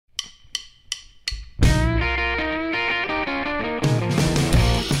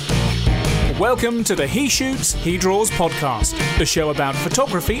Welcome to the He Shoots, He Draws podcast, the show about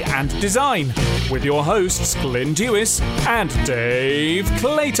photography and design, with your hosts Glyn Dewis and Dave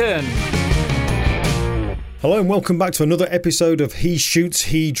Clayton. Hello and welcome back to another episode of He Shoots,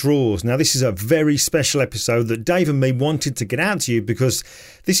 He Draws. Now this is a very special episode that Dave and me wanted to get out to you because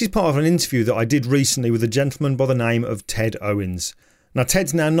this is part of an interview that I did recently with a gentleman by the name of Ted Owens. Now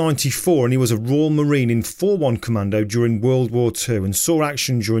Ted's now 94 and he was a Royal Marine in 4-1 Commando during World War II and saw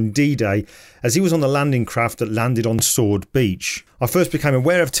action during D-Day as he was on the landing craft that landed on Sword Beach. I first became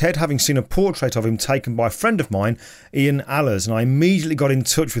aware of Ted having seen a portrait of him taken by a friend of mine, Ian Allers, and I immediately got in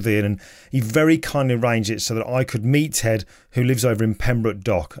touch with Ian and he very kindly arranged it so that I could meet Ted, who lives over in Pembroke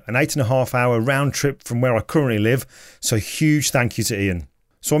Dock, an 8.5 hour round trip from where I currently live, so huge thank you to Ian.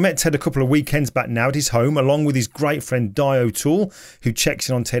 So I met Ted a couple of weekends back now at his home, along with his great friend Di O'Toole, who checks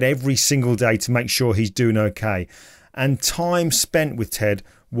in on Ted every single day to make sure he's doing okay. And time spent with Ted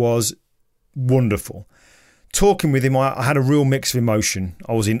was wonderful. Talking with him, I had a real mix of emotion.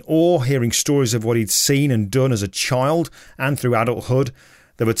 I was in awe hearing stories of what he'd seen and done as a child and through adulthood.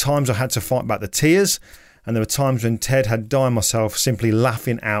 There were times I had to fight back the tears, and there were times when Ted had Di and myself simply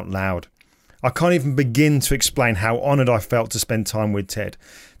laughing out loud. I can't even begin to explain how honoured I felt to spend time with Ted.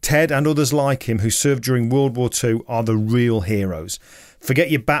 Ted and others like him who served during World War II are the real heroes.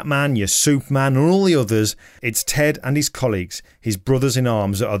 Forget your Batman, your Superman and all the others. It's Ted and his colleagues, his brothers in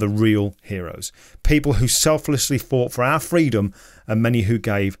arms, that are the real heroes. People who selflessly fought for our freedom and many who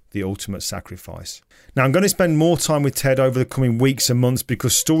gave the ultimate sacrifice. Now I'm going to spend more time with Ted over the coming weeks and months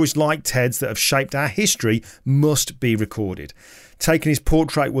because stories like Ted's that have shaped our history must be recorded. Taking his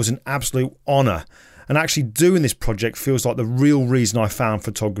portrait was an absolute honour, and actually doing this project feels like the real reason I found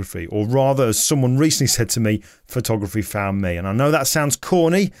photography, or rather, as someone recently said to me, photography found me. And I know that sounds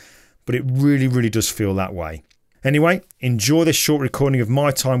corny, but it really does feel that way. Anyway, enjoy this short recording of my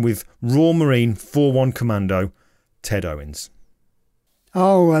time with Royal Marine 4-1 Commando, Ted Owens.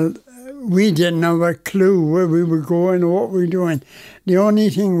 Oh, well, we didn't have a clue where we were going or what we were doing. The only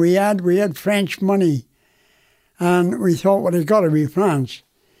thing we had French money. And we thought, well, it's got to be France.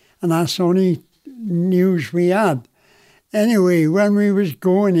 And that's the only news we had. Anyway, when we was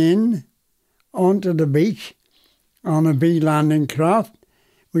going in onto the beach on a B landing craft,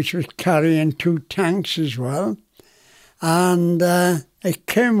 which was carrying 2 tanks as well, and it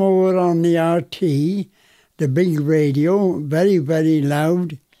came over on the RT, the big radio, very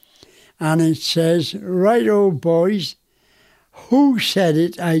loud, and it says, "Righto, boys, who said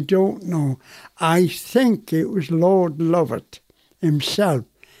it, I don't know. I think it was Lord Lovat himself.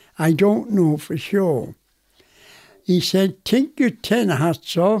 I don't know for sure. He said, take your tin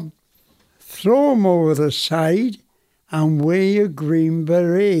hats off, throw them over the side and wear your green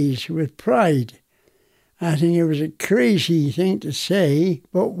berets with pride." I think it was a crazy thing to say,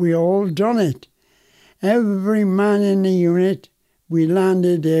 but we all done it. Every man in the unit, we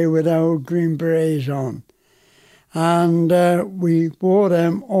landed there with our green berets on. And we wore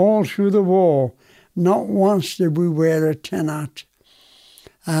them all through the war. Not once did we wear a tin hat.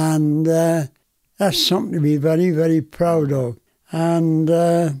 And that's something to be very proud of. And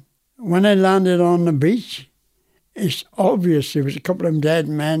when I landed on the beach, it's obvious there was a couple of dead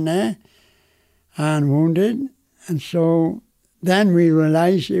men there and wounded. And so then we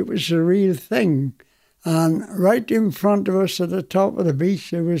realised it was the real thing. And right in front of us at the top of the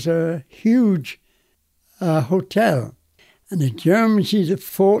beach, there was a huge hotel, and the Germans had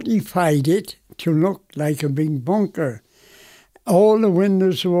fortified it to look like a big bunker. All the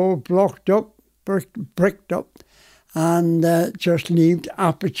windows were all blocked up, bricked up, and just left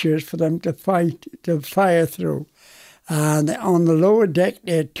apertures for them to fire through. And on the lower deck,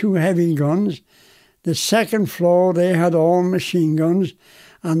 they had 2 heavy guns. The second floor, they had all machine guns,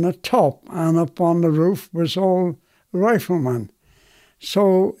 and the top and up on the roof was all riflemen.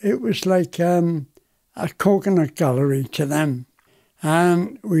 So it was like a coconut gallery to them.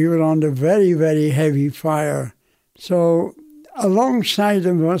 And we were under very heavy fire. So alongside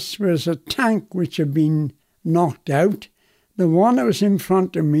of us was a tank which had been knocked out. The one that was in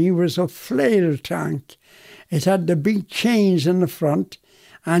front of me was a flail tank. It had the big chains in the front,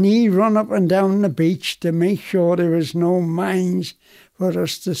 and he run up and down the beach to make sure there was no mines for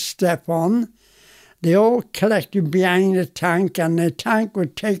us to step on. They all collected behind the tank, and the tank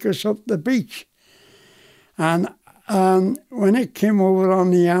would take us up the beach. And when it came over on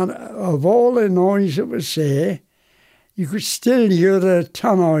the end, of all the noise that was there, you could still hear the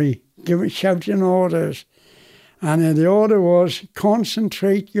tannoy shouting orders. And the order was,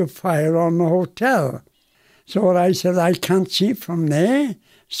 concentrate your fire on the hotel. So I said, I can't see it from there.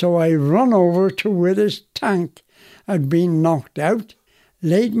 So I run over to where this tank had been knocked out.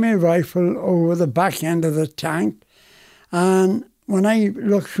 laid my rifle over the back end of the tank, and when I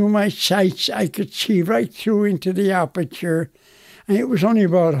looked through my sights, I could see right through into the aperture, and it was only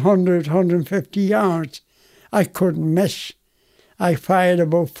about 100, 150 yards. I couldn't miss. I fired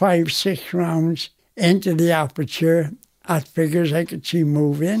about 5, 6 rounds into the aperture at figures I could see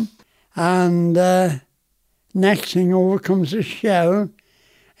moving, and next thing, over comes a shell,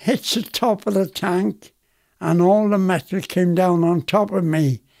 hits the top of the tank, and all the metal came down on top of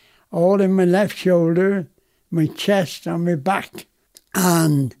me, all in my left shoulder, my chest and my back.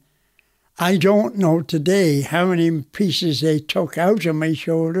 And I don't know today how many pieces they took out of my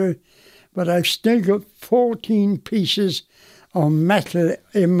shoulder, but I've still got 14 pieces of metal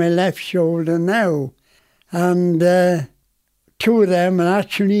in my left shoulder now. And 2 of them are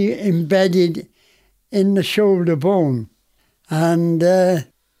actually embedded in the shoulder bone. And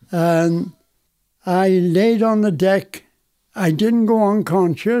I laid on the deck. I didn't go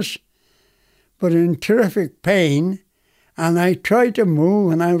unconscious, but in terrific pain. And I tried to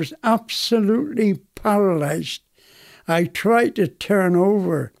move, and I was absolutely paralysed. I tried to turn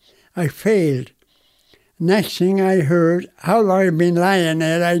over. I failed. Next thing I heard, how long I'd been lying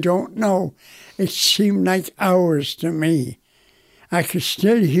there, I don't know. It seemed like hours to me. I could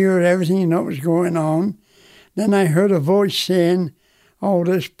still hear everything that was going on. Then I heard a voice saying, "Oh,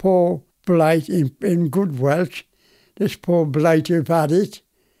 this poor blight," in good Welsh, "this poor blight have had it."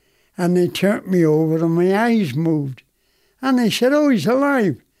 And they turned me over and my eyes moved. And they said, "Oh, he's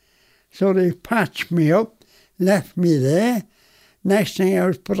alive." So they patched me up, left me there. Next thing I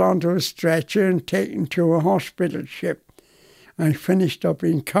was put onto a stretcher and taken to a hospital ship. I finished up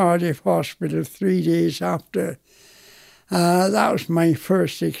in Cardiff Hospital 3 days after. That was my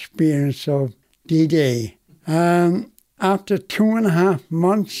first experience of D-Day. After 2.5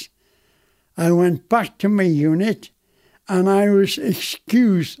 months, I went back to my unit and I was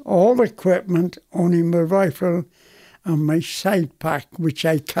excused all equipment, only my rifle and my side pack, which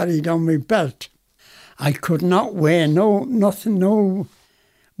I carried on my belt. I could not wear no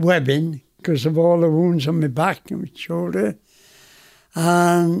webbing because of all the wounds on my back and my shoulder.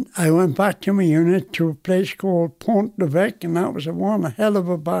 And I went back to my unit to a place called Pont-l'Evêque, and that was one hell of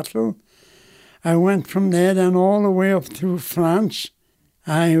a battle. I went from there then all the way up through France.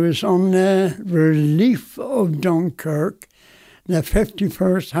 I was on the relief of Dunkirk, the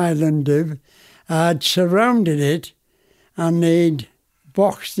 51st Highland Div. I'd surrounded it, and they'd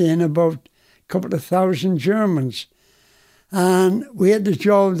boxed in about a couple of thousand Germans. And we had the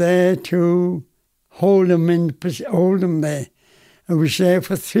job there to hold them there. I was there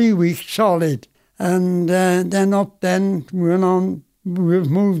for 3 weeks solid. And then we've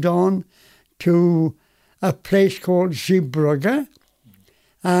moved on to a place called Zeebrugge.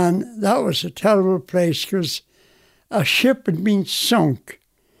 And that was a terrible place because a ship had been sunk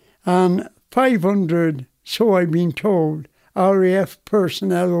and 500, so I've been told, RAF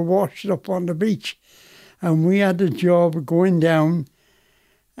personnel were washed up on the beach. And we had the job of going down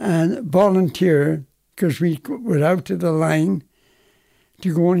and volunteer, because we were out of the line,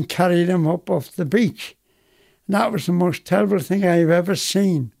 to go and carry them up off the beach. And that was the most terrible thing I've ever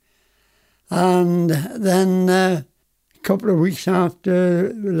seen. And then a couple of weeks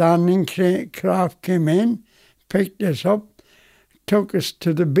after, landing craft came in, picked us up, took us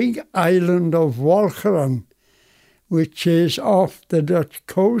to the big island of Walcheren, which is off the Dutch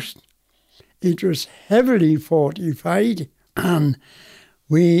coast. It was heavily fortified, and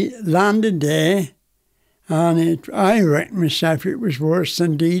we landed there, and I reckon myself it was worse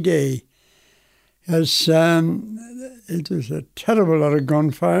than D-Day, as it was a terrible lot of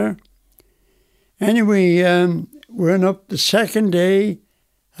gunfire. Anyway, went up the second day.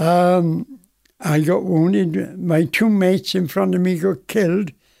 I got wounded. My 2 mates in front of me got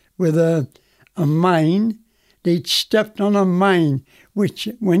killed with a mine. They'd stepped on a mine, which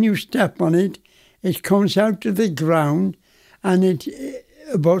when you step on it, it comes out to the ground, and it's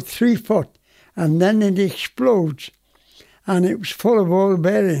about 3 foot, and then it explodes. And it was full of oil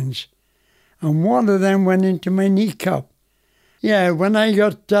bearings. And one of them went into my kneecap. Yeah, when I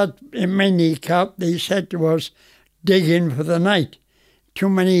got that in my kneecap, they said to us, dig in for the night. Too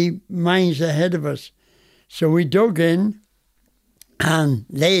many mines ahead of us. So we dug in and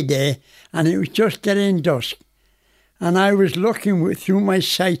lay there, and it was just getting dusk. And I was looking through my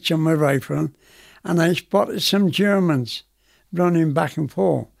sights on my rifle, and I spotted some Germans running back and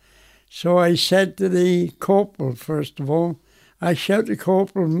forth. So I said to the corporal, first of all, I shouted to the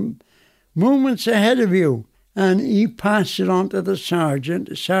corporal, "Movements ahead of you." And he passed it on to the sergeant.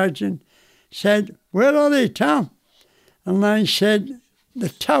 The sergeant said, "Where are they, Tom?" And I said, "The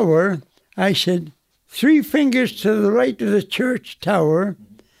tower," I said, 3 fingers to the right of the church tower,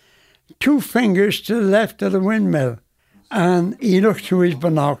 2 fingers to the left of the windmill. And he looked through his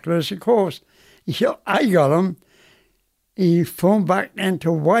binoculars, of course. He said, I got him. He phoned back then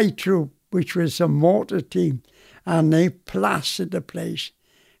to Y Troop, which was a mortar team, and they plastered the place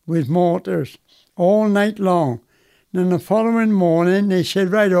with mortars all night long. Then the following morning, they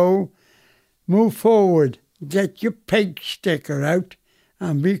said, right-o, move forward, get your peg sticker out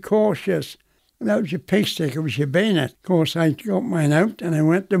and be cautious. That was your peg sticker, it was your bayonet. Of course, I got mine out and I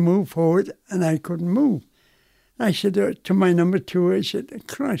went to move forward and I couldn't move. I said to my number 2, I said,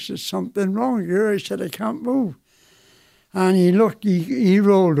 Christ, there's something wrong here. I said, I can't move. And he looked, he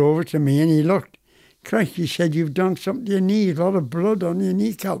rolled over to me and he looked. Christ, he said, you've done something to your knee, a lot of blood on your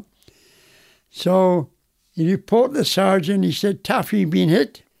kneecap. So he reported the sergeant, he said, Taffy been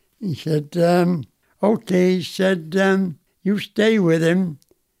hit? He said, okay, he said, you stay with him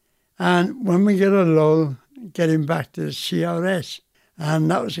and when we get a lull, get him back to the CRS.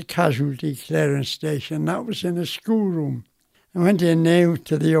 And that was a casualty clearance station. That was in a schoolroom. I went in there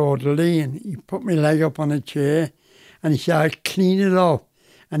to the orderly and he put my leg up on a chair and he said, I'll clean it off.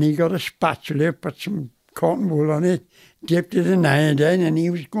 And he got a spatula, put some cotton wool on it, dipped it in iodine, and he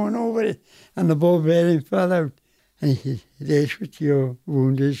was going over it. And the ball bearing fell out. And he said, there's what your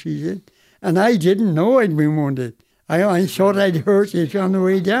wound is, he said. And I didn't know I'd been wounded. I thought I'd hurt it on the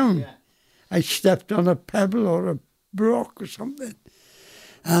way down. Yeah. I stepped on a pebble or a rock or something.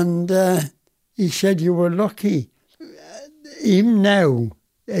 And he said, you were lucky. Even now,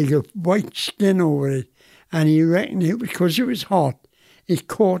 I got white skin over it. And he reckoned it, because it was hot, it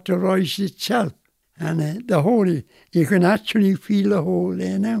cauterized itself. And the hole, you can actually feel the hole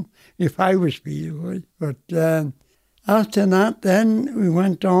there now, if I was feeling it. But after that, then we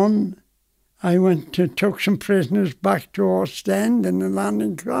went on. I took some prisoners back to Ostend in the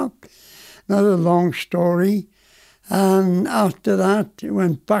landing craft. Another long story. And after that, I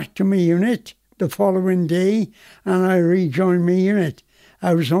went back to my unit the following day, and I rejoined my unit.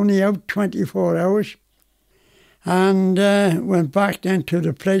 I was only out 24 hours. And went back then to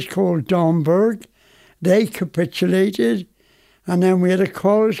the place called Domburg. They capitulated, and then we had a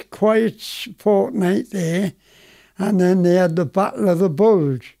quiet fortnight there, and then they had the Battle of the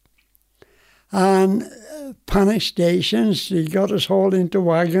Bulge. And panic stations, they got us all into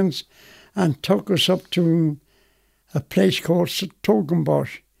wagons and took us up to a place called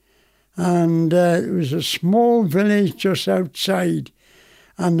Togenbosch. And it was a small village just outside,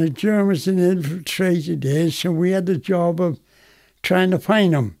 and the Germans had infiltrated there, so we had the job of trying to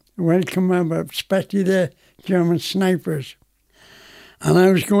find them. Welcome them, especially the German snipers. And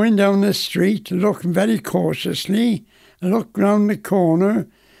I was going down the street, looking very cautiously, I looked round the corner,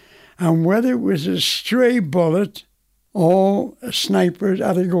 and whether it was a stray bullet or a sniper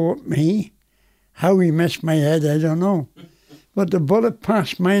had a go at me, how he missed my head, I don't know. But the bullet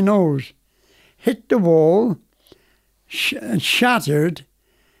passed my nose, hit the wall, shattered,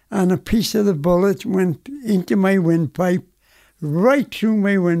 and a piece of the bullet went into my windpipe, right through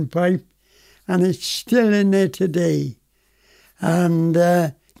my windpipe, and it's still in there today. And,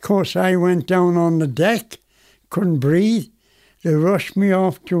 of course, I went down on the deck, couldn't breathe. They rushed me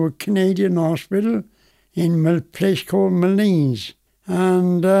off to a Canadian hospital in a place called Malines.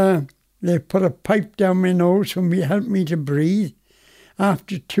 And they put a pipe down my nose for me, help me to breathe.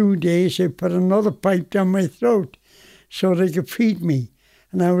 After 2 days, they put another pipe down my throat so they could feed me.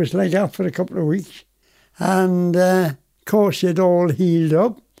 And I was like that for a couple of weeks. And, of course, it all healed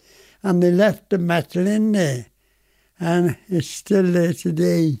up. And they left the metal in there. And it's still there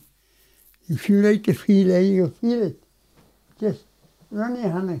today. If you like to feel it, you'll feel it. Just run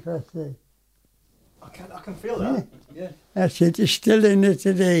your hand across there. I can feel that. Yeah. That's it. It's still in there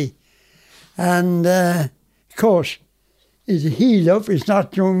today. And, of course, it's healed up. It's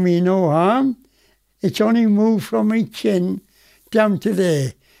not doing me no harm. It's only moved from my chin down to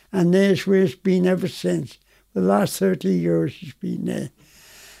there. And there's where it's been ever since. The last 30 years it's been there.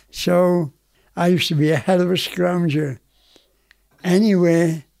 So I used to be a hell of a scrounger.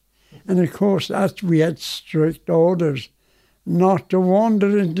 Anyway, and of course we had strict orders not to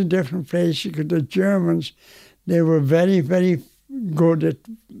wander into different places, because the Germans, they were very, very good at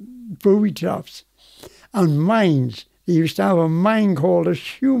booby traps and mines. They used to have a mine called a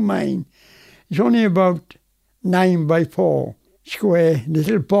shoe mine. It's only about 9x4 square,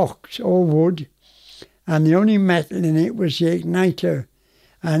 little box, all wood, and the only metal in it was the igniter.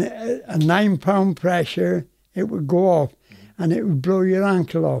 And a 9-pound pressure, it would go off, and it would blow your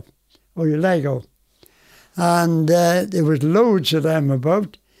ankle off or your leg off. And there was loads of them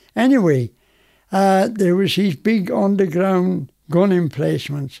about. Anyway, there was these big underground gun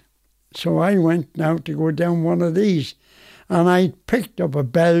emplacements. So I went now to go down one of these, and I picked up a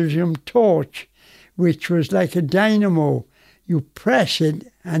Belgium torch, which was like a dynamo. You press it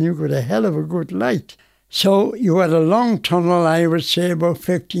and you got a hell of a good light. So you had a long tunnel, I would say about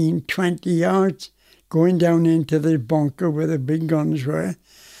 15, 20 yards, going down into the bunker where the big guns were.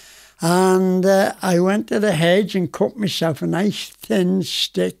 And I went to the hedge and cut myself a nice thin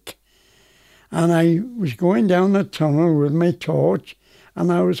stick. And I was going down the tunnel with my torch, and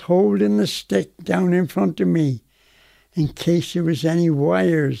I was holding the stick down in front of me in case there was any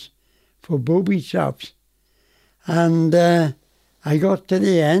wires for booby traps. And I got to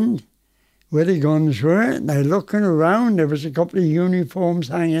the end where the guns were, and I looking around, there was a couple of uniforms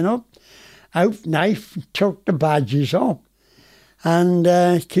hanging up. Out knife, took the badges off, and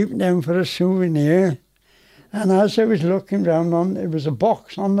keeping them for a souvenir. And as I was looking round, there was a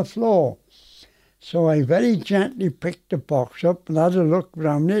box on the floor. So I very gently picked the box up and had a look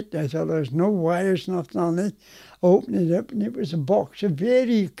round it. I thought there was no wires, nothing on it. Opened it up, and it was a box of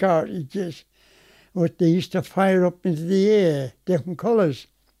vari cartridges, what they used to fire up into the air, different colours.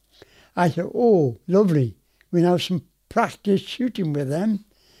 I thought, oh, lovely. We'll have some practice shooting with them.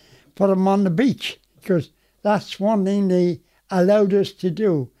 Put them on the beach, because that's one thing they allowed us to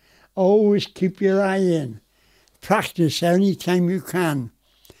do. Always keep your eye in. Practice any time you can.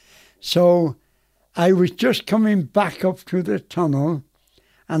 So I was just coming back up through the tunnel,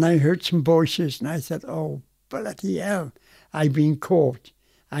 and I heard some voices, and I said, oh, bloody hell, I've been caught.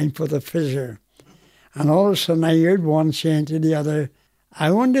 I'm for the fizzer. And all of a sudden I heard one saying to the other,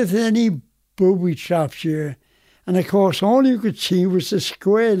 I wonder if there's any booby traps here. And of course all you could see was a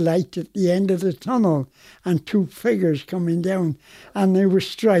square light at the end of the tunnel and two figures coming down, and they were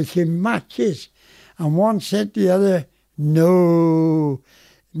striking matches. And one said to the other, no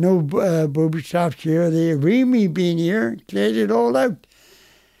booby traps here. They really been here, cleared it all out.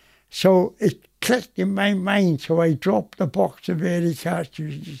 So it clicked in my mind, so I dropped the box of vari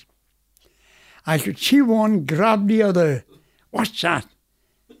cartridges. I could see one grab the other. What's that?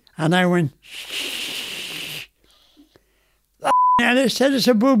 And I went, shh. And they said it's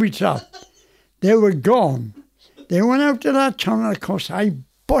a booby trap. They were gone. They went out to that tunnel. Of course, I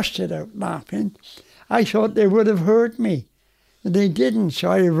busted out laughing. I thought they would have heard me. They didn't,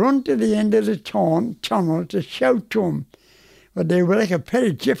 so I run to the end of the tunnel to shout to them. But they were like a pair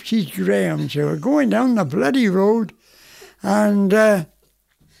of gypsy greyhounds. They were going down the bloody road. And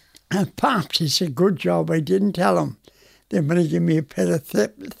perhaps it's a good job I didn't tell them. They might have given me a pair of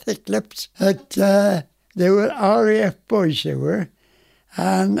thick lips. But they were RAF boys, they were.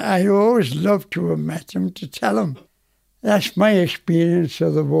 And I always loved to have met them to tell them. That's my experience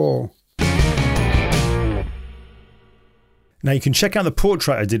of the war. Now, you can check out the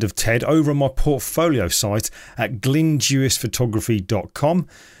portrait I did of Ted over on my portfolio site at glynjewissphotography.com,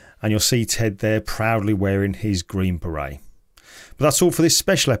 and you'll see Ted there proudly wearing his green beret. But that's all for this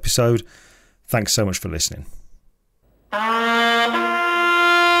special episode. Thanks so much for listening.